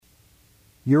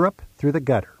Europe Through the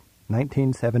Gutter,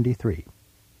 1973.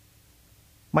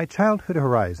 My childhood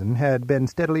horizon had been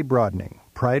steadily broadening,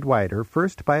 pried wider,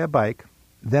 first by a bike,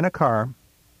 then a car,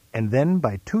 and then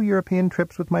by 2 European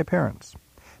trips with my parents.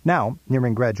 Now,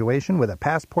 nearing graduation with a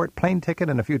passport, plane ticket,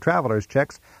 and a few traveler's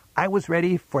checks, I was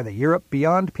ready for the Europe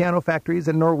beyond piano factories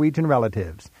and Norwegian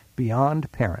relatives,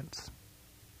 beyond parents.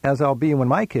 As I'll be when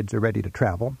my kids are ready to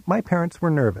travel, my parents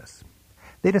were nervous.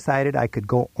 They decided I could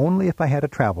go only if I had a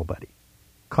travel buddy.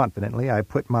 Confidently, I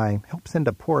put my "help send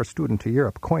a poor student to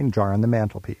Europe" coin jar on the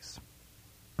mantelpiece.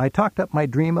 I talked up my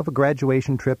dream of a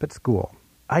graduation trip at school.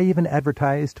 I even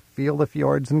advertised "Feel the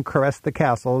Fjords and Caress the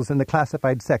Castles" in the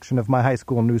classified section of my high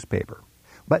school newspaper.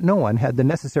 But no one had the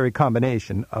necessary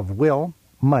combination of will,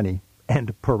 money,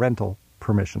 and parental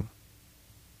permission.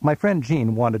 My friend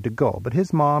Gene wanted to go, but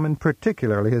his mom and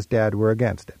particularly his dad were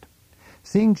against it.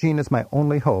 Seeing Gene as my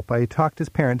only hope, I talked his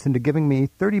parents into giving me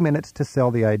 30 minutes to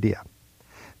sell the idea.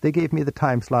 They gave me the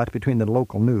time slot between the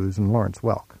local news and Lawrence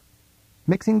Welk.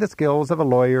 Mixing the skills of a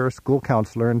lawyer, school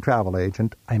counselor, and travel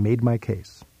agent, I made my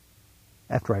case.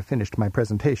 After I finished my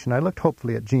presentation, I looked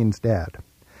hopefully at Gene's dad.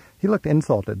 He looked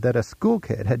insulted that a school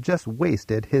kid had just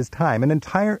wasted his time, an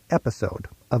entire episode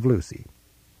of Lucy.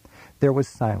 There was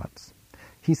silence.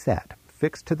 He sat,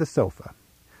 fixed to the sofa.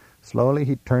 Slowly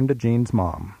he turned to Gene's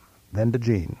mom, then to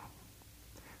Gene.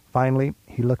 Finally,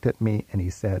 he looked at me and he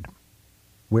said,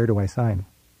 "Where do I sign?"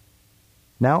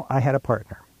 Now I had a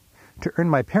partner. To earn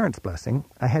my parents' blessing,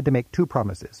 I had to make 2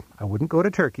 promises. I wouldn't go to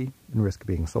Turkey and risk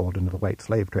being sold into the white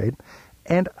slave trade,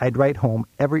 and I'd write home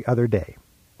every other day.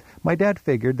 My dad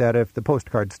figured that if the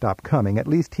postcards stopped coming, at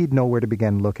least he'd know where to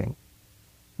begin looking.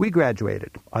 We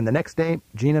graduated. On the next day,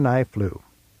 Gene and I flew.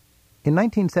 In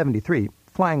 1973,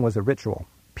 flying was a ritual.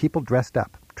 People dressed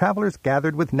up. Travelers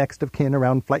gathered with next of kin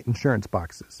around flight insurance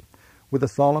boxes. With a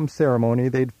solemn ceremony,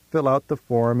 they'd fill out the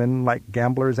form and, like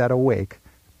gamblers at a wake,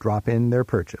 drop in their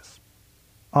purchase.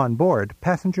 On board,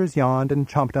 passengers yawned and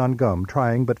chomped on gum,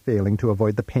 trying but failing to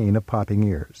avoid the pain of popping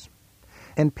ears.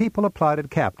 And people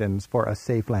applauded captains for a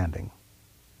safe landing.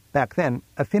 Back then,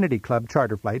 Affinity Club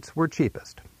charter flights were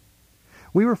cheapest.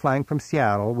 We were flying from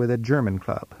Seattle with a German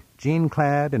club.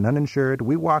 Jean-clad and uninsured,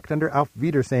 we walked under Auf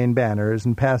Wiedersehen banners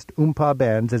and passed Oompa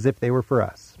bands as if they were for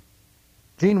us.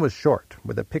 Gene was short,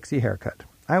 with a pixie haircut.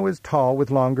 I was tall,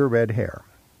 with longer red hair.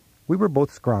 We were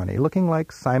both scrawny, looking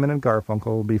like Simon and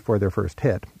Garfunkel before their first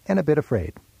hit, and a bit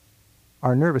afraid.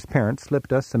 Our nervous parents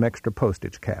slipped us some extra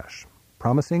postage cash.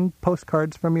 Promising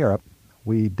postcards from Europe,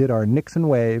 we did our Nixon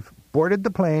wave, boarded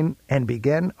the plane, and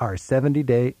began our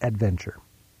 70-day adventure.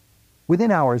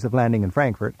 Within hours of landing in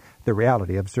Frankfurt, the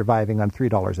reality of surviving on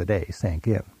 $3 a day sank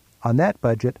in. On that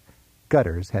budget,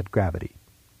 gutters had gravity.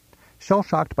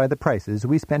 Shell-shocked by the prices,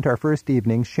 we spent our first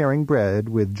evening sharing bread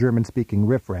with German-speaking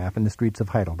riffraff in the streets of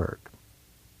Heidelberg.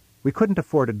 We couldn't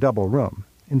afford a double room.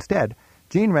 Instead,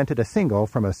 Jean rented a single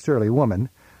from a surly woman.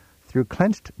 Through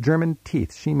clenched German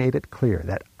teeth, she made it clear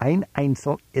that ein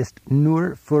Einzel ist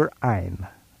nur für ein.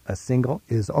 A single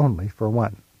is only for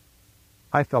one.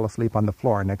 I fell asleep on the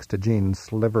floor next to Jean's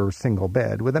sliver single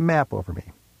bed with a map over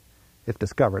me. If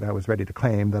discovered, I was ready to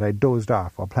claim that I dozed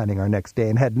off while planning our next day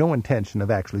and had no intention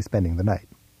of actually spending the night.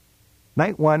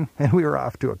 Night 1, and we were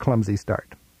off to a clumsy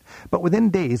start. But within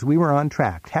days, we were on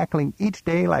track, tackling each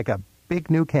day like a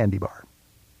big new candy bar.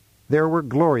 There were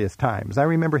glorious times. I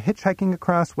remember hitchhiking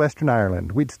across Western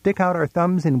Ireland. We'd stick out our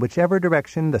thumbs in whichever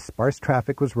direction the sparse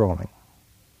traffic was rolling.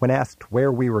 When asked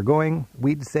where we were going,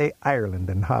 we'd say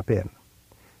Ireland and hop in.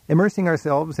 Immersing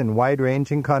ourselves in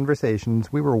wide-ranging conversations,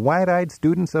 we were wide-eyed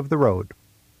students of the road.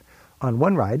 On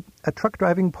one ride, a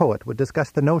truck-driving poet would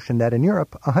discuss the notion that in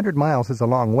Europe, 100 miles is a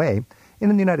long way, and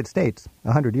in the United States,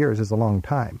 100 years is a long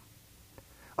time.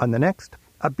 On the next,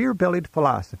 a beer-bellied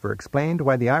philosopher explained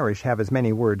why the Irish have as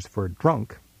many words for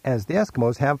drunk as the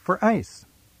Eskimos have for ice.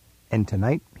 And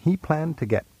tonight, he planned to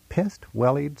get pissed,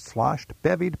 wellied, sloshed,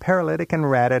 bevied, paralytic,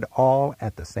 and ratted all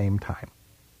at the same time.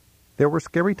 There were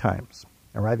scary times.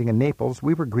 Arriving in Naples,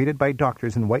 we were greeted by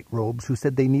doctors in white robes who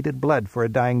said they needed blood for a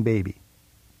dying baby.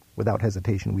 Without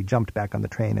hesitation, we jumped back on the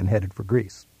train and headed for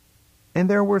Greece. And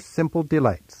there were simple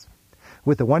delights.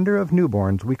 With the wonder of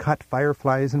newborns, we caught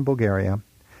fireflies in Bulgaria,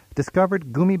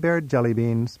 discovered gummy bear jelly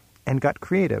beans, and got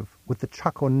creative with the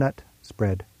choco nut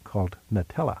spread called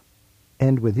Nutella.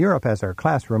 And with Europe as our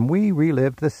classroom, we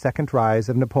relived the second rise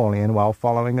of Napoleon while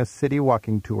following a city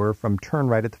walking tour from Turn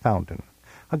Right at the Fountain,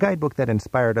 a guidebook that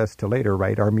inspired us to later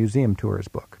write our museum tours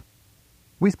book.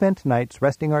 We spent nights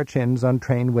resting our chins on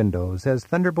train windows as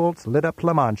thunderbolts lit up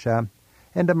La Mancha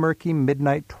and a murky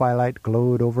midnight twilight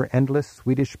glowed over endless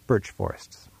Swedish birch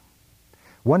forests.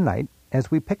 One night, As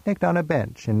we picnicked on a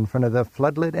bench in front of the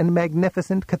floodlit and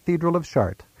magnificent Cathedral of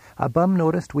Chartres, a bum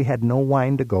noticed we had no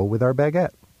wine to go with our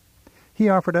baguette. He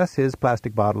offered us his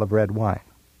plastic bottle of red wine.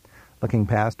 Looking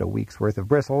past a week's worth of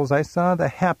bristles, I saw the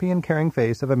happy and caring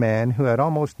face of a man who had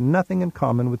almost nothing in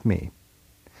common with me.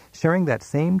 Sharing that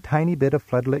same tiny bit of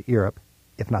floodlit Europe,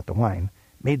 if not the wine,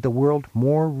 made the world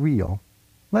more real,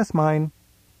 less mine,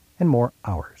 and more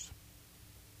ours.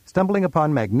 Stumbling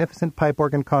upon magnificent pipe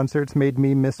organ concerts made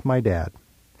me miss my dad.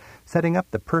 Setting up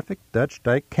the perfect Dutch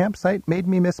Dyke campsite made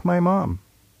me miss my mom.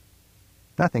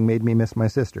 Nothing made me miss my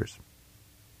sisters.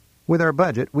 With our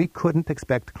budget, we couldn't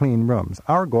expect clean rooms.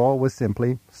 Our goal was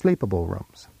simply sleepable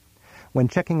rooms. When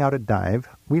checking out a dive,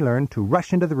 we learned to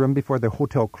rush into the room before the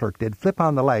hotel clerk did, flip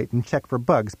on the light, and check for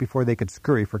bugs before they could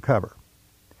scurry for cover.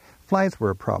 Flies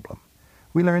were a problem.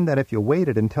 We learned that if you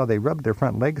waited until they rubbed their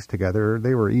front legs together,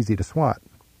 they were easy to swat.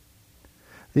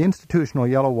 The institutional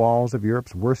yellow walls of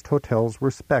Europe's worst hotels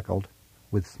were speckled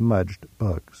with smudged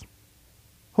bugs.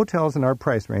 Hotels in our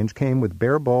price range came with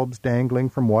bare bulbs dangling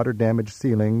from water-damaged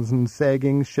ceilings and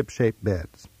sagging ship-shaped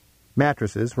beds.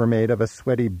 Mattresses were made of a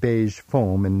sweaty beige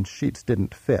foam and sheets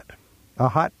didn't fit. A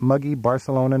hot, muggy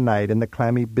Barcelona night in the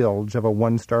clammy bilge of a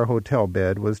one-star hotel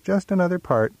bed was just another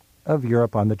part of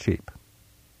Europe on the cheap.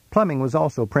 Plumbing was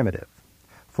also primitive.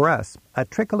 For us, a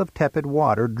trickle of tepid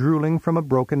water drooling from a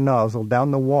broken nozzle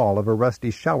down the wall of a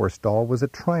rusty shower stall was a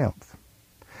triumph.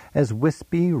 As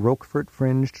wispy,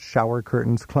 Roquefort-fringed shower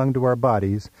curtains clung to our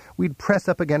bodies, we'd press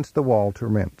up against the wall to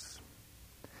rinse.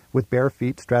 With bare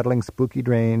feet straddling spooky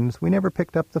drains, we never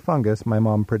picked up the fungus my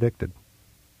mom predicted.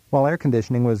 While air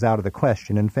conditioning was out of the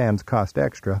question and fans cost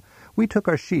extra, we took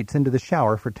our sheets into the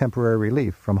shower for temporary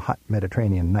relief from hot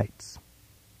Mediterranean nights.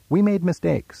 We made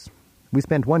mistakes. We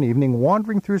spent one evening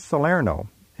wandering through Salerno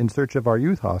in search of our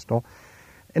youth hostel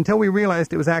until we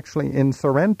realized it was actually in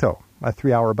Sorrento, a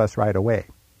 3-hour bus ride away.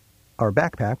 Our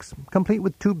backpacks, complete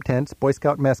with tube tents, Boy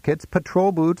Scout mess kits,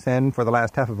 patrol boots, and, for the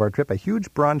last half of our trip, a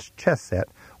huge bronze chess set,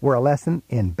 were a lesson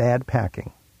in bad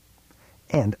packing.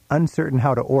 And uncertain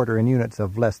how to order in units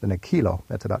of less than a kilo,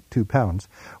 that's about 2 pounds,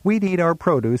 we'd eat our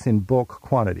produce in bulk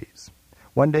quantities.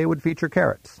 One day would feature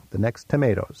carrots, the next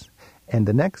tomatoes, and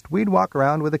the next we'd walk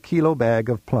around with a kilo bag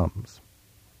of plums.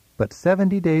 But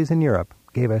 70 days in Europe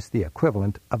gave us the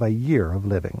equivalent of a year of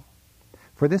living.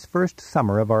 For this first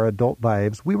summer of our adult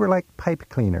lives, we were like pipe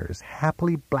cleaners,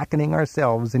 happily blackening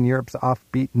ourselves in Europe's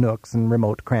offbeat nooks and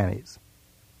remote crannies.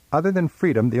 Other than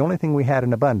freedom, the only thing we had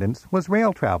in abundance was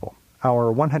rail travel.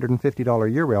 Our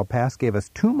 $150 year rail pass gave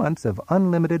us 2 months of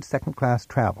unlimited second-class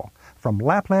travel. From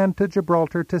Lapland to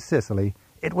Gibraltar to Sicily,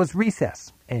 it was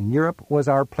recess, and Europe was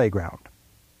our playground.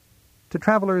 To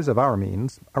travelers of our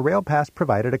means, a rail pass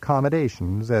provided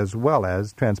accommodations as well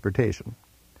as transportation.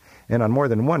 And on more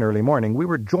than one early morning, we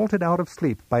were jolted out of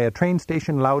sleep by a train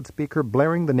station loudspeaker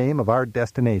blaring the name of our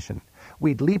destination.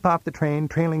 We'd leap off the train,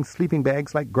 trailing sleeping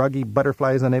bags like groggy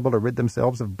butterflies unable to rid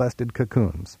themselves of busted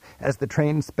cocoons. As the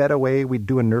train sped away, we'd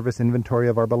do a nervous inventory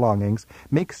of our belongings,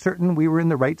 make certain we were in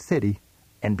the right city,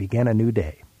 and begin a new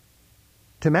day.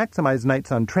 To maximize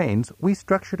nights on trains, we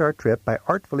structured our trip by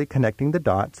artfully connecting the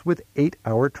dots with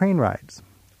 8-hour train rides.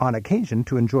 On occasion,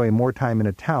 to enjoy more time in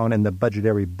a town and the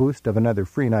budgetary boost of another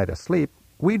free night of sleep,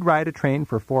 we'd ride a train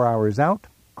for 4 hours out,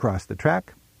 cross the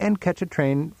track, and catch a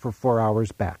train for 4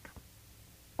 hours back.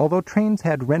 Although trains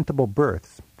had rentable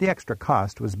berths, the extra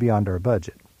cost was beyond our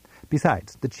budget.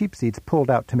 Besides, the cheap seats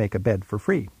pulled out to make a bed for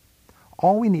free.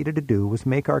 All we needed to do was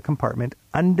make our compartment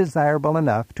undesirable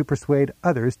enough to persuade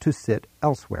others to sit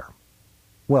elsewhere.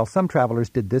 While some travelers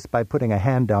did this by putting a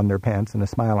hand down their pants and a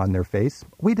smile on their face,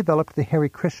 we developed the Hare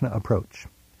Krishna approach,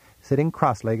 sitting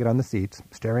cross-legged on the seats,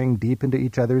 staring deep into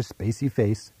each other's spacey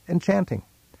face, and chanting.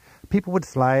 People would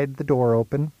slide the door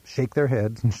open, shake their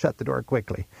heads, and shut the door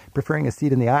quickly, preferring a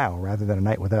seat in the aisle rather than a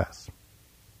night with us.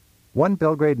 One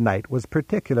Belgrade night was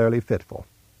particularly fitful.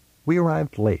 We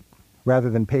arrived late. Rather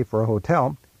than pay for a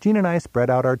hotel, Jean and I spread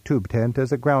out our tube tent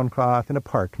as a ground cloth in a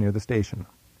park near the station.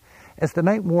 As the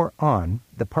night wore on,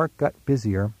 the park got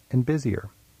busier and busier.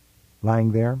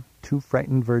 Lying there, 2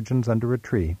 frightened virgins under a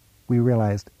tree, we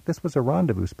realized this was a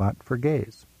rendezvous spot for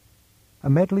gays.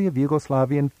 A medley of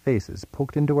Yugoslavian faces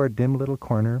poked into our dim little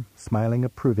corner, smiling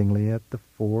approvingly at the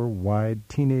 4 wide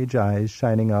teenage eyes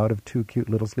shining out of 2 cute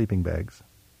little sleeping bags.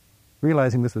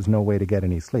 Realizing this was no way to get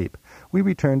any sleep, we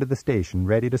returned to the station,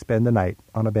 ready to spend the night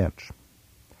on a bench.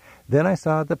 Then I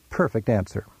saw the perfect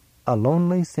answer, a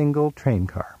lonely single train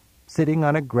car, sitting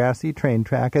on a grassy train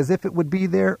track as if it would be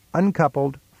there,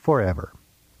 uncoupled, forever.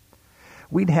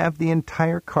 We'd have the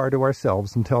entire car to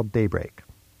ourselves until daybreak.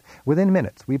 Within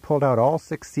minutes, we pulled out all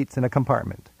 6 seats in a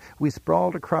compartment. We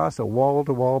sprawled across a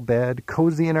wall-to-wall bed,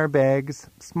 cozy in our bags,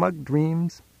 smug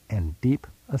dreams, and deep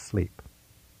asleep.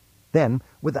 Then,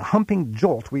 with a humping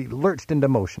jolt, we lurched into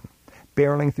motion.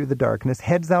 Barreling through the darkness,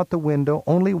 heads out the window,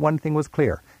 only one thing was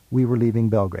clear. We were leaving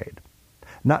Belgrade.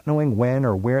 Not knowing when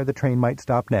or where the train might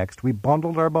stop next, we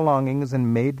bundled our belongings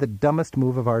and made the dumbest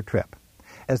move of our trip.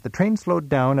 As the train slowed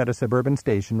down at a suburban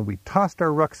station, we tossed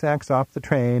our rucksacks off the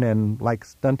train and, like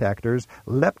stunt actors,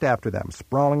 leapt after them,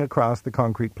 sprawling across the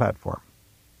concrete platform.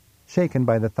 Shaken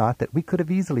by the thought that we could have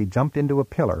easily jumped into a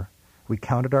pillar, we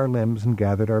counted our limbs and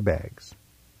gathered our bags.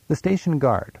 The station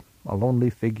guard, a lonely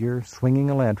figure swinging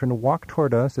a lantern, walked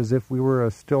toward us as if we were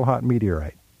a still-hot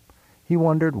meteorite. He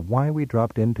wondered why we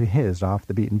dropped into his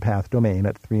off-the-beaten-path domain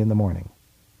at 3 a.m.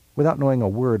 Without knowing a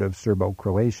word of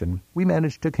Serbo-Croatian, we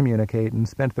managed to communicate and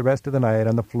spent the rest of the night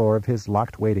on the floor of his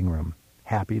locked waiting room,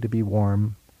 happy to be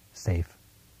warm, safe,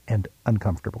 and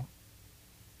uncomfortable.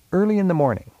 Early in the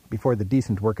morning, before the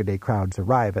decent workaday crowds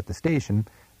arrive at the station,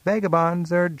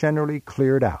 vagabonds are generally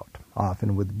cleared out,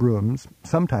 often with brooms,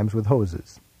 sometimes with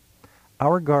hoses.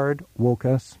 Our guard woke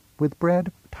us with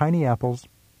bread, tiny apples,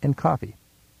 and coffee.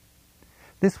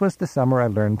 This was the summer I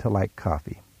learned to like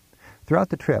coffee. Throughout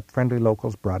the trip, friendly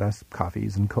locals brought us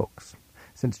coffees and Cokes.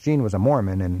 Since Jean was a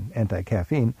Mormon and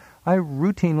anti-caffeine, I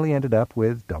routinely ended up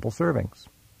with double servings.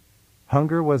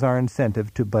 Hunger was our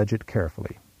incentive to budget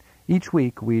carefully. Each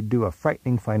week, we'd do a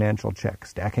frightening financial check,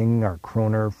 stacking our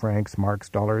kroner, francs, marks,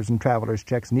 dollars, and traveler's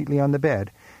checks neatly on the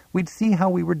bed. We'd see how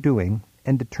we were doing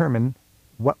and determine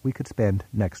what we could spend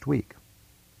next week.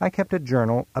 I kept a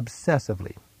journal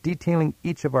obsessively, detailing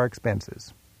each of our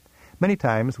expenses. Many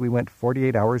times we went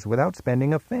 48 hours without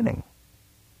spending a pfennig.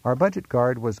 Our budget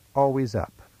guard was always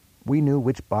up. We knew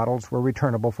which bottles were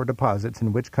returnable for deposits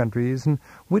in which countries and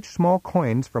which small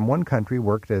coins from one country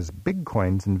worked as big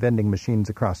coins in vending machines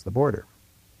across the border.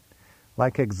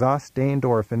 Like exhaust-stained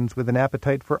orphans with an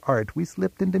appetite for art, we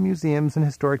slipped into museums and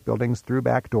historic buildings through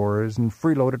back doors and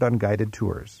freeloaded on guided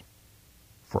tours.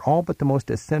 For all but the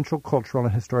most essential cultural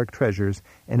and historic treasures,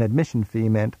 an admission fee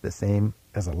meant the same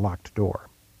as a locked door.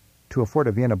 To afford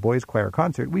a Vienna Boys Choir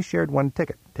concert, we shared one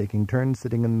ticket, taking turns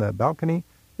sitting in the balcony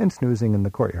and snoozing in the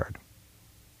courtyard.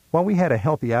 While we had a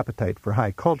healthy appetite for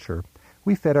high culture,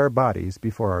 we fed our bodies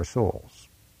before our souls.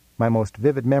 My most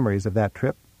vivid memories of that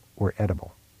trip were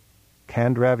edible.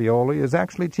 Canned ravioli is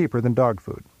actually cheaper than dog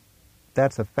food.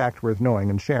 That's a fact worth knowing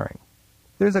and sharing.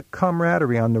 There's a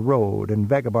camaraderie on the road, and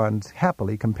vagabonds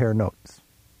happily compare notes.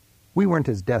 We weren't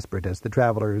as desperate as the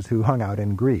travelers who hung out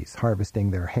in Greece,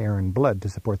 harvesting their hair and blood to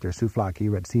support their souvlaki,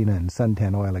 retsina, and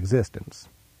suntan oil existence.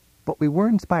 But we were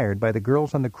inspired by the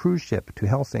girls on the cruise ship to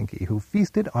Helsinki who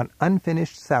feasted on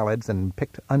unfinished salads and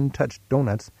picked untouched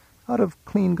donuts out of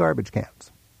clean garbage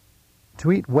cans.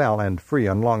 To eat well and free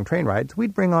on long train rides,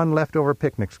 we'd bring on leftover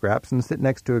picnic scraps and sit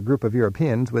next to a group of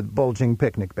Europeans with bulging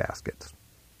picnic baskets.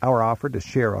 Our offer to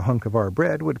share a hunk of our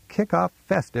bread would kick off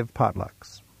festive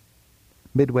potlucks.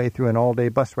 Midway through an all-day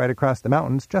bus ride across the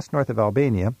mountains just north of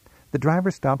Albania, the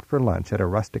driver stopped for lunch at a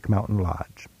rustic mountain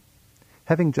lodge.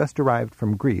 Having just arrived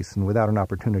from Greece and without an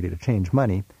opportunity to change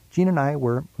money, Jean and I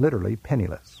were literally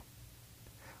penniless.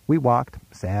 We walked,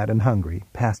 sad and hungry,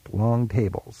 past long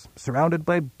tables, surrounded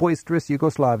by boisterous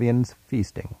Yugoslavians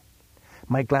feasting.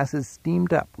 My glasses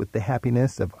steamed up with the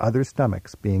happiness of other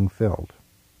stomachs being filled.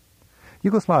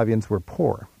 Yugoslavians were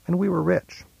poor, and we were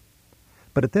rich.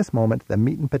 But at this moment, the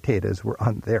meat and potatoes were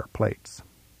on their plates.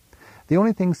 The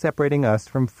only thing separating us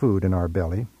from food in our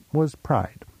belly was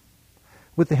pride.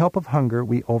 With the help of hunger,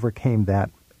 we overcame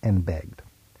that and begged.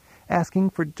 Asking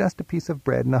for just a piece of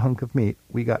bread and a hunk of meat,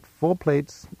 we got full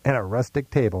plates and a rustic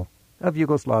table of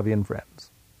Yugoslavian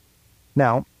friends.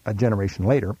 Now, a generation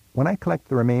later, when I collect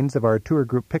the remains of our tour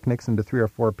group picnics into 3 or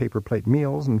 4 paper plate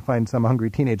meals and find some hungry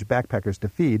teenage backpackers to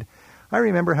feed, I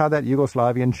remember how that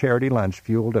Yugoslavian charity lunch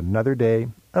fueled another day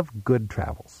of good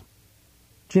travels.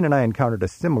 Jean and I encountered a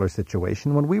similar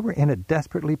situation when we were in a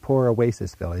desperately poor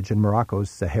oasis village in Morocco's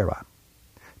Sahara.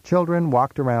 Children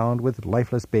walked around with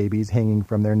lifeless babies hanging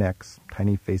from their necks,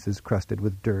 tiny faces crusted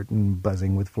with dirt and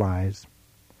buzzing with flies.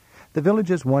 The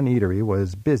village's one eatery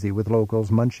was busy with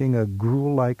locals munching a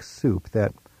gruel-like soup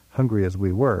that, hungry as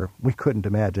we were, we couldn't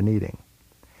imagine eating.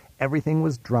 Everything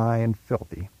was dry and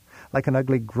filthy, like an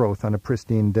ugly growth on a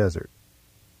pristine desert.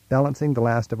 Balancing the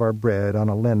last of our bread on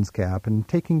a lens cap and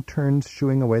taking turns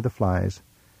shooing away the flies,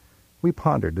 we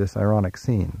pondered this ironic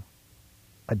scene.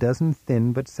 A dozen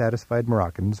thin but satisfied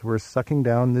Moroccans were sucking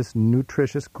down this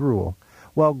nutritious gruel,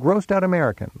 while grossed-out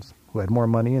Americans, who had more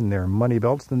money in their money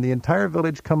belts than the entire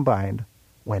village combined,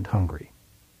 went hungry.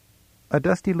 A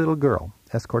dusty little girl,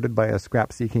 escorted by a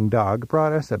scrap-seeking dog,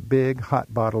 brought us a big,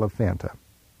 hot bottle of Fanta.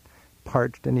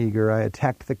 Parched and eager, I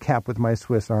attacked the cap with my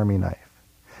Swiss Army knife.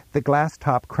 The glass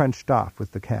top crunched off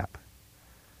with the cap.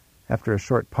 After a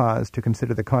short pause to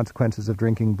consider the consequences of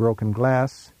drinking broken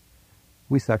glass,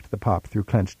 we sucked the pop through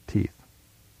clenched teeth.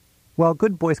 While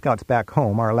good Boy Scouts back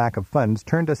home, our lack of funds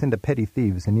turned us into petty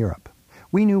thieves in Europe.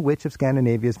 We knew which of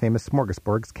Scandinavia's famous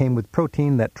smorgasbords came with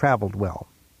protein that traveled well.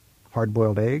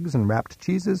 Hard-boiled eggs and wrapped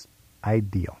cheeses,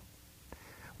 ideal.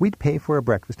 We'd pay for a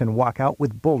breakfast and walk out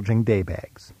with bulging day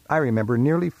bags. I remember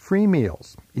nearly free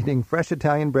meals, eating fresh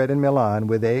Italian bread in Milan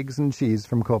with eggs and cheese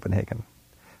from Copenhagen.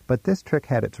 But this trick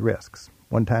had its risks.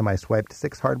 One time I swiped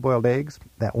 6 hard-boiled eggs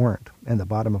that weren't, and the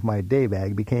bottom of my day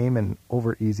bag became an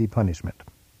over-easy punishment.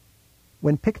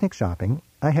 When picnic shopping,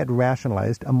 I had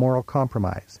rationalized a moral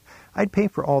compromise. I'd pay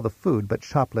for all the food but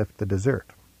shoplift the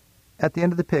dessert. At the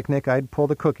end of the picnic, I'd pull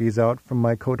the cookies out from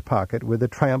my coat pocket with a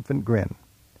triumphant grin.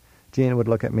 Jean would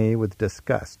look at me with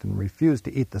disgust and refuse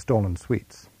to eat the stolen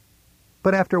sweets.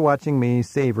 But after watching me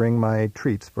savoring my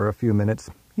treats for a few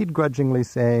minutes, he'd grudgingly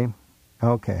say,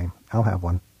 "Okay, I'll have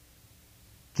one."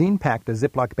 Jean packed a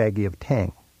Ziploc baggie of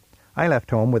Tang. I left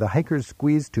home with a hiker's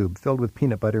squeeze tube filled with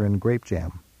peanut butter and grape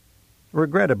jam.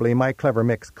 Regrettably, my clever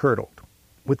mix curdled.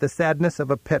 With the sadness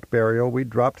of a pet burial, we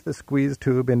dropped the squeeze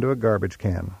tube into a garbage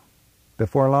can.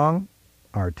 Before long,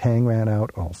 our Tang ran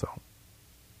out also.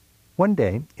 One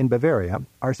day, in Bavaria,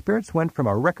 our spirits went from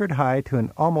a record high to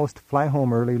an almost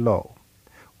fly-home-early low.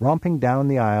 Romping down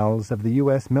the aisles of the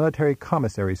U.S. Military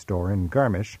Commissary Store in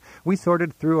Garmisch, we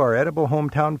sorted through our edible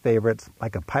hometown favorites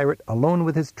like a pirate alone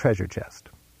with his treasure chest.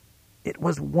 It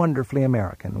was wonderfully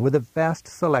American, with a vast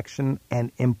selection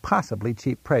and impossibly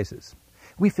cheap prices.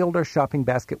 We filled our shopping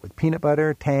basket with peanut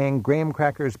butter, Tang, graham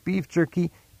crackers, beef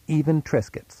jerky, even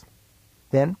Triscuits.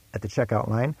 Then, at the checkout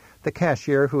line, the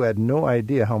cashier, who had no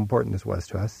idea how important this was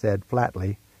to us, said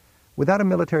flatly, "Without a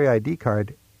military ID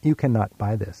card, you cannot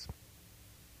buy this."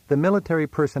 The military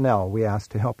personnel we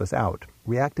asked to help us out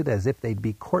reacted as if they'd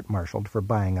be court-martialed for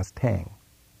buying us Tang.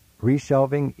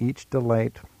 Reshelving each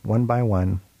delight one by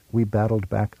one, we battled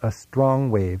back a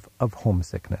strong wave of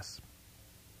homesickness.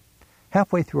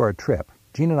 Halfway through our trip,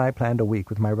 Jean and I planned a week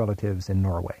with my relatives in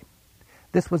Norway.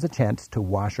 This was a chance to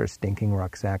wash our stinking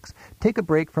rucksacks, take a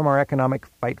break from our economic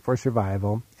fight for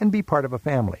survival, and be part of a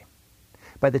family.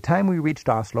 By the time we reached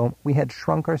Oslo, we had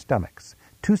shrunk our stomachs.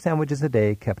 2 sandwiches a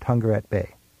day kept hunger at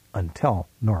bay. Until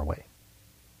Norway.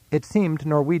 It seemed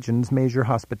Norwegians measure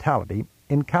hospitality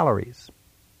in calories.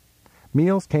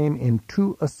 Meals came in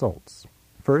 2 assaults.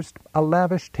 First, a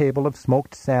lavish table of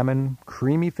smoked salmon,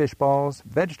 creamy fish balls,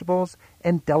 vegetables,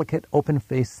 and delicate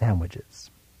open-faced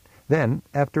sandwiches. Then,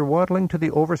 after waddling to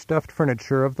the overstuffed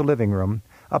furniture of the living room,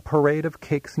 a parade of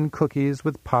cakes and cookies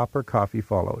with pop or coffee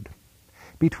followed.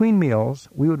 Between meals,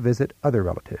 we would visit other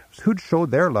relatives, who'd show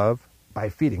their love by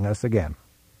feeding us again.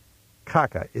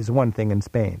 Kaka is one thing in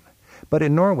Spain, but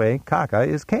in Norway, kaka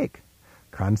is cake.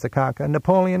 Kransekake,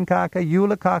 Napoleon kaka,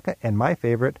 Jule kaka, and my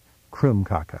favorite,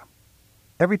 krumkake.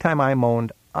 Every time I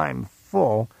moaned, "I'm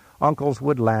full," uncles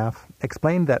would laugh,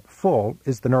 explain that full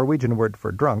is the Norwegian word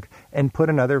for drunk, and put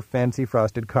another fancy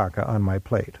frosted kaka on my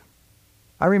plate.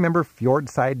 I remember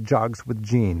fjordside jogs with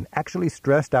Jean, actually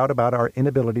stressed out about our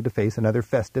inability to face another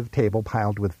festive table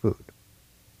piled with food.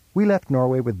 We left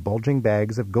Norway with bulging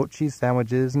bags of goat cheese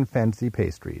sandwiches and fancy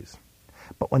pastries.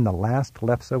 But when the last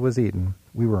lefse was eaten,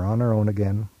 we were on our own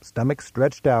again, stomachs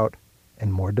stretched out,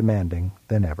 and more demanding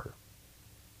than ever.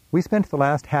 We spent the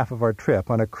last half of our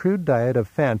trip on a crude diet of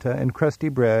Fanta and crusty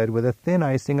bread with a thin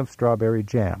icing of strawberry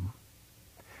jam.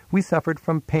 We suffered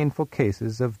from painful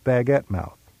cases of baguette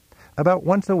mouth. About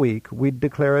once a week, we'd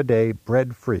declare a day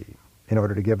bread-free in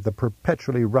order to give the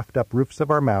perpetually roughed-up roofs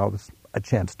of our mouths a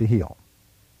chance to heal.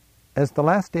 As the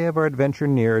last day of our adventure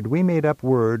neared, we made up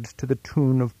words to the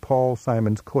tune of Paul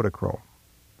Simon's Kodachrome.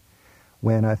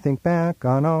 When I think back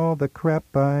on all the crap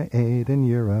I ate in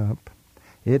Europe,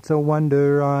 it's a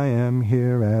wonder I am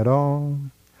here at all.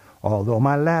 Although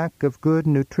my lack of good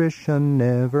nutrition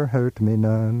never hurt me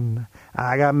none,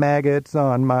 I got maggots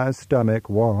on my stomach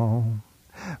wall.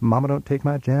 Mama, don't take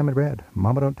my jam and bread.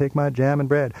 Mama, don't take my jam and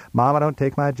bread. Mama, don't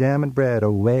take my jam and bread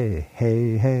away.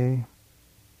 Hey, hey.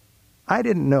 I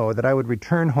didn't know that I would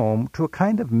return home to a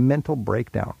kind of mental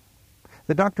breakdown.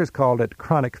 The doctors called it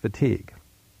chronic fatigue.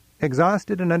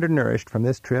 Exhausted and undernourished from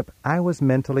this trip, I was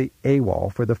mentally AWOL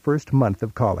for the first month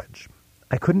of college.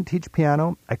 I couldn't teach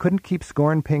piano, I couldn't keep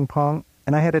score in ping pong,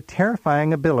 and I had a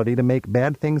terrifying ability to make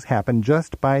bad things happen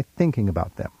just by thinking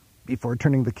about them. Before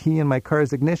turning the key in my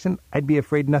car's ignition, I'd be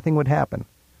afraid nothing would happen.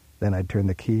 Then I'd turn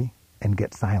the key and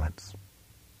get silence.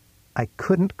 I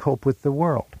couldn't cope with the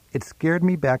world. It scared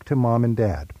me back to Mom and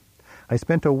Dad. I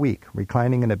spent a week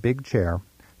reclining in a big chair,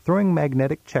 throwing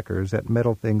magnetic checkers at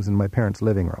metal things in my parents'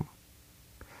 living room.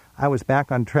 I was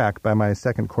back on track by my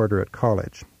second quarter at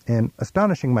college, and,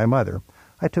 astonishing my mother,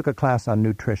 I took a class on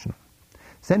nutrition.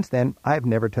 Since then, I've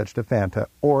never touched a Fanta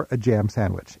or a jam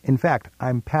sandwich. In fact,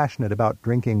 I'm passionate about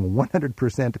drinking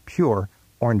 100% pure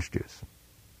orange juice.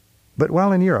 But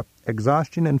while in Europe,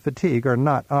 exhaustion and fatigue are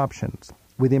not options.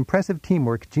 With impressive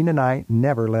teamwork, Jean and I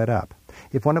never let up.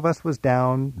 If one of us was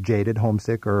down, jaded,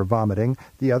 homesick, or vomiting,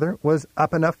 the other was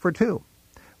up enough for two.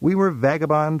 We were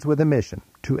vagabonds with a mission,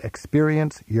 to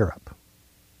experience Europe.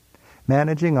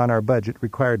 Managing on our budget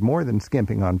required more than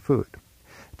skimping on food.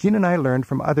 Jean and I learned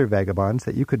from other vagabonds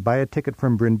that you could buy a ticket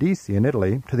from Brindisi in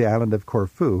Italy to the island of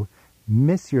Corfu,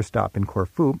 miss your stop in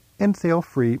Corfu, and sail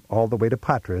free all the way to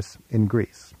Patras in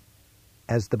Greece.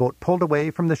 As the boat pulled away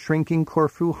from the shrinking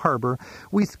Corfu harbor,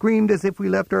 we screamed as if we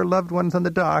left our loved ones on the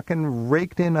dock and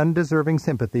raked in undeserving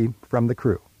sympathy from the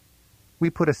crew. We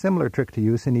put a similar trick to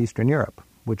use in Eastern Europe,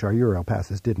 which our Eurail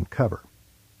passes didn't cover.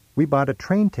 We bought a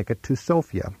train ticket to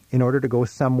Sofia in order to go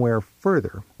somewhere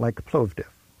further, like Plovdiv.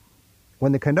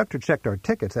 When the conductor checked our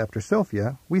tickets after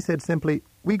Sofia, we said simply,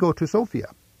 "We go to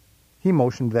Sofia." He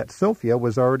motioned that Sofia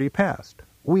was already passed.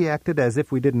 We acted as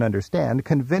if we didn't understand,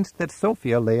 convinced that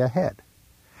Sofia lay ahead.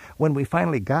 When we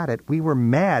finally got it, we were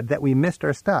mad that we missed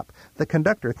our stop. The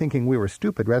conductor, thinking we were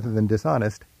stupid rather than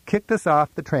dishonest, kicked us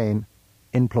off the train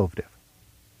in Plovdiv.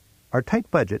 Our tight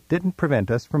budget didn't prevent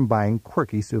us from buying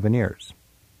quirky souvenirs.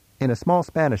 In a small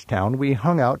Spanish town, we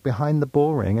hung out behind the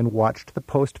bull ring and watched the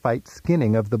post-fight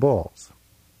skinning of the bulls.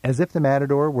 As if the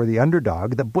matador were the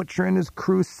underdog, the butcher and his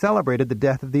crew celebrated the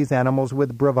death of these animals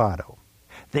with bravado.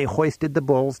 They hoisted the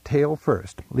bull's tail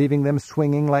first, leaving them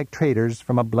swinging like traitors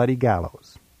from a bloody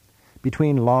gallows.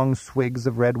 Between long swigs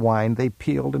of red wine, they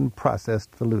peeled and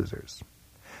processed the losers.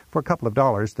 For a couple of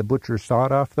dollars, the butcher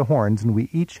sawed off the horns, and we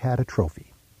each had a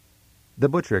trophy. The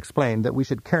butcher explained that we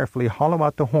should carefully hollow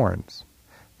out the horns.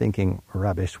 Thinking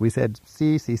rubbish, we said,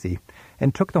 see,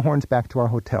 and took the horns back to our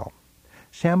hotel.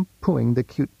 Shampooing the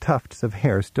cute tufts of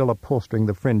hair still upholstering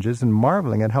the fringes and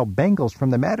marveling at how bangles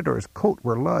from the matador's coat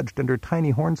were lodged under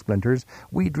tiny horn splinters,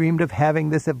 we dreamed of having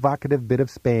this evocative bit of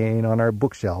Spain on our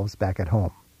bookshelves back at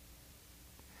home.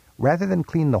 Rather than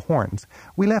clean the horns,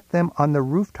 we left them on the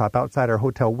rooftop outside our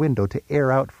hotel window to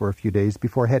air out for a few days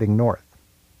before heading north.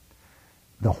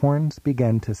 The horns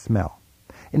began to smell.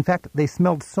 In fact, they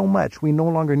smelled so much we no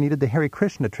longer needed the Hare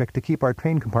Krishna trick to keep our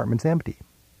train compartments empty.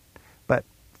 But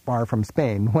far from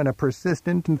Spain, when a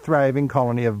persistent and thriving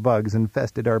colony of bugs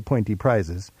infested our pointy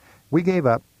prizes, we gave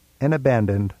up and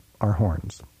abandoned our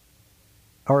horns.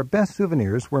 Our best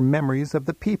souvenirs were memories of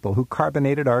the people who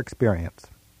carbonated our experience.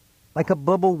 Like a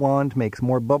bubble wand makes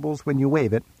more bubbles when you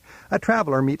wave it, a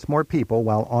traveler meets more people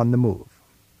while on the move.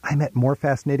 I met more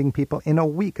fascinating people in a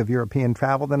week of European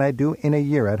travel than I do in a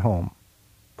year at home.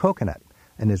 Coconut,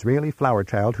 an Israeli flower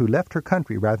child who left her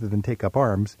country rather than take up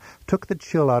arms, took the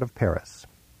chill out of Paris.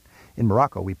 In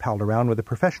Morocco, we palled around with a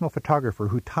professional photographer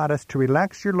who taught us to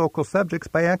relax your local subjects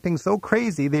by acting so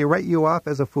crazy they write you off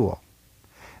as a fool.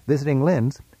 Visiting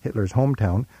Linz, Hitler's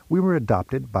hometown, we were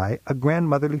adopted by a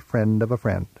grandmotherly friend of a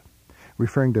friend.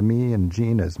 Referring to me and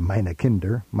Jean as meine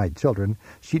Kinder, my children,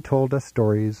 she told us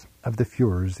stories of the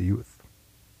Führer's youth.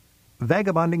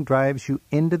 Vagabonding drives you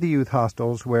into the youth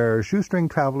hostels where shoestring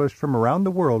travelers from around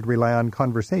the world rely on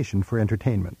conversation for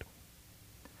entertainment.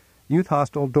 Youth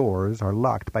hostel doors are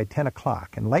locked by 10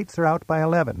 o'clock and lights are out by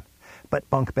 11, but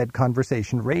bunk bed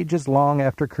conversation rages long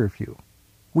after curfew.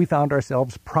 We found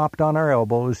ourselves propped on our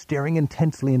elbows, staring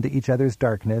intensely into each other's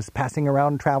darkness, passing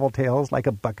around travel tales like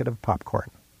a bucket of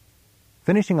popcorn.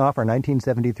 Finishing off our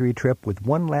 1973 trip with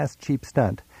one last cheap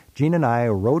stunt, Jean and I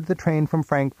rode the train from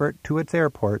Frankfurt to its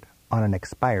airport on an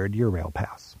expired Eurail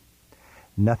pass.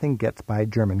 Nothing gets by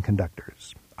German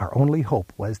conductors. Our only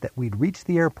hope was that we'd reach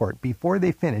the airport before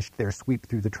they finished their sweep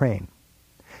through the train.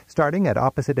 Starting at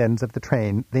opposite ends of the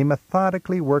train, they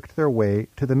methodically worked their way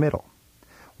to the middle.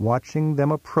 Watching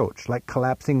them approach like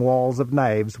collapsing walls of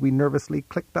knives, we nervously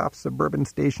clicked off suburban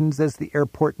stations as the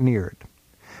airport neared.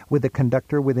 With the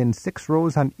conductor within 6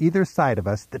 rows on either side of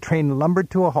us, the train lumbered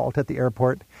to a halt at the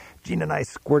airport. Jean and I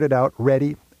squirted out,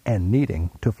 ready and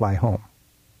needing to fly home.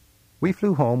 We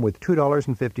flew home with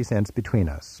 $2.50 between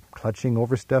us, clutching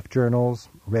overstuffed journals,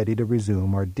 ready to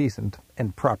resume our decent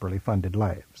and properly funded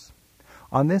lives.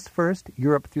 On this first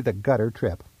Europe through the gutter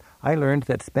trip, I learned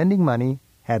that spending money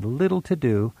had little to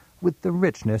do with the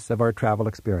richness of our travel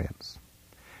experience.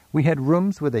 We had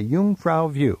rooms with a Jungfrau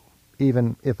view,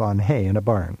 even if on hay in a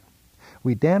barn.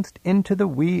 We danced into the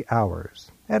wee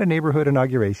hours at a neighborhood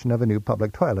inauguration of a new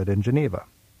public toilet in Geneva.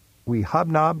 We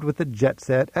hobnobbed with the jet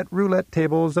set at roulette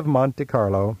tables of Monte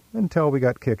Carlo until we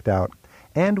got kicked out,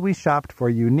 and we shopped for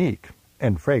unique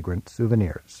and fragrant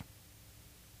souvenirs.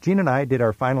 Jean and I did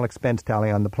our final expense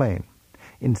tally on the plane.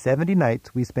 In 70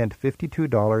 nights, we spent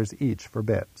 $52 each for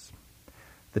beds.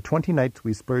 The 20 nights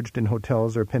we splurged in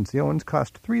hotels or pensions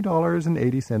cost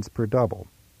 $3.80 per double.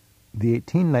 The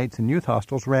 18 nights in youth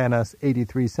hostels ran us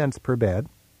 83 cents per bed.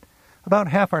 About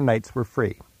half our nights were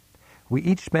free. We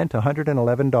each spent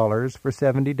 $111 for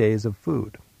 70 days of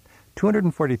food,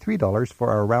 $243 for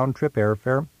our round-trip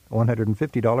airfare,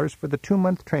 $150 for the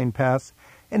 2-month train pass,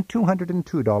 and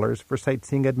 $202 for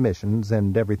sightseeing admissions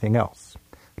and everything else.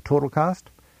 Total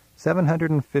cost,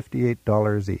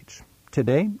 $758 each.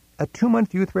 Today, a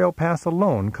 2-month youth rail pass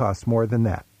alone costs more than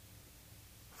that.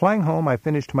 Flying home, I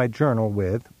finished my journal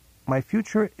with, "My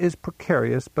future is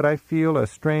precarious, but I feel a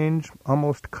strange,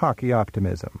 almost cocky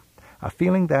optimism, a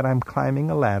feeling that I'm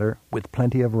climbing a ladder with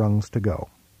plenty of rungs to go."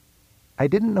 I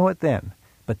didn't know it then,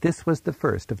 but this was the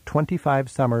first of 25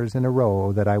 summers in a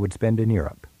row that I would spend in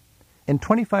Europe. And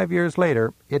 25 years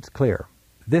later, it's clear,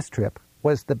 this trip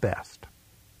was the best.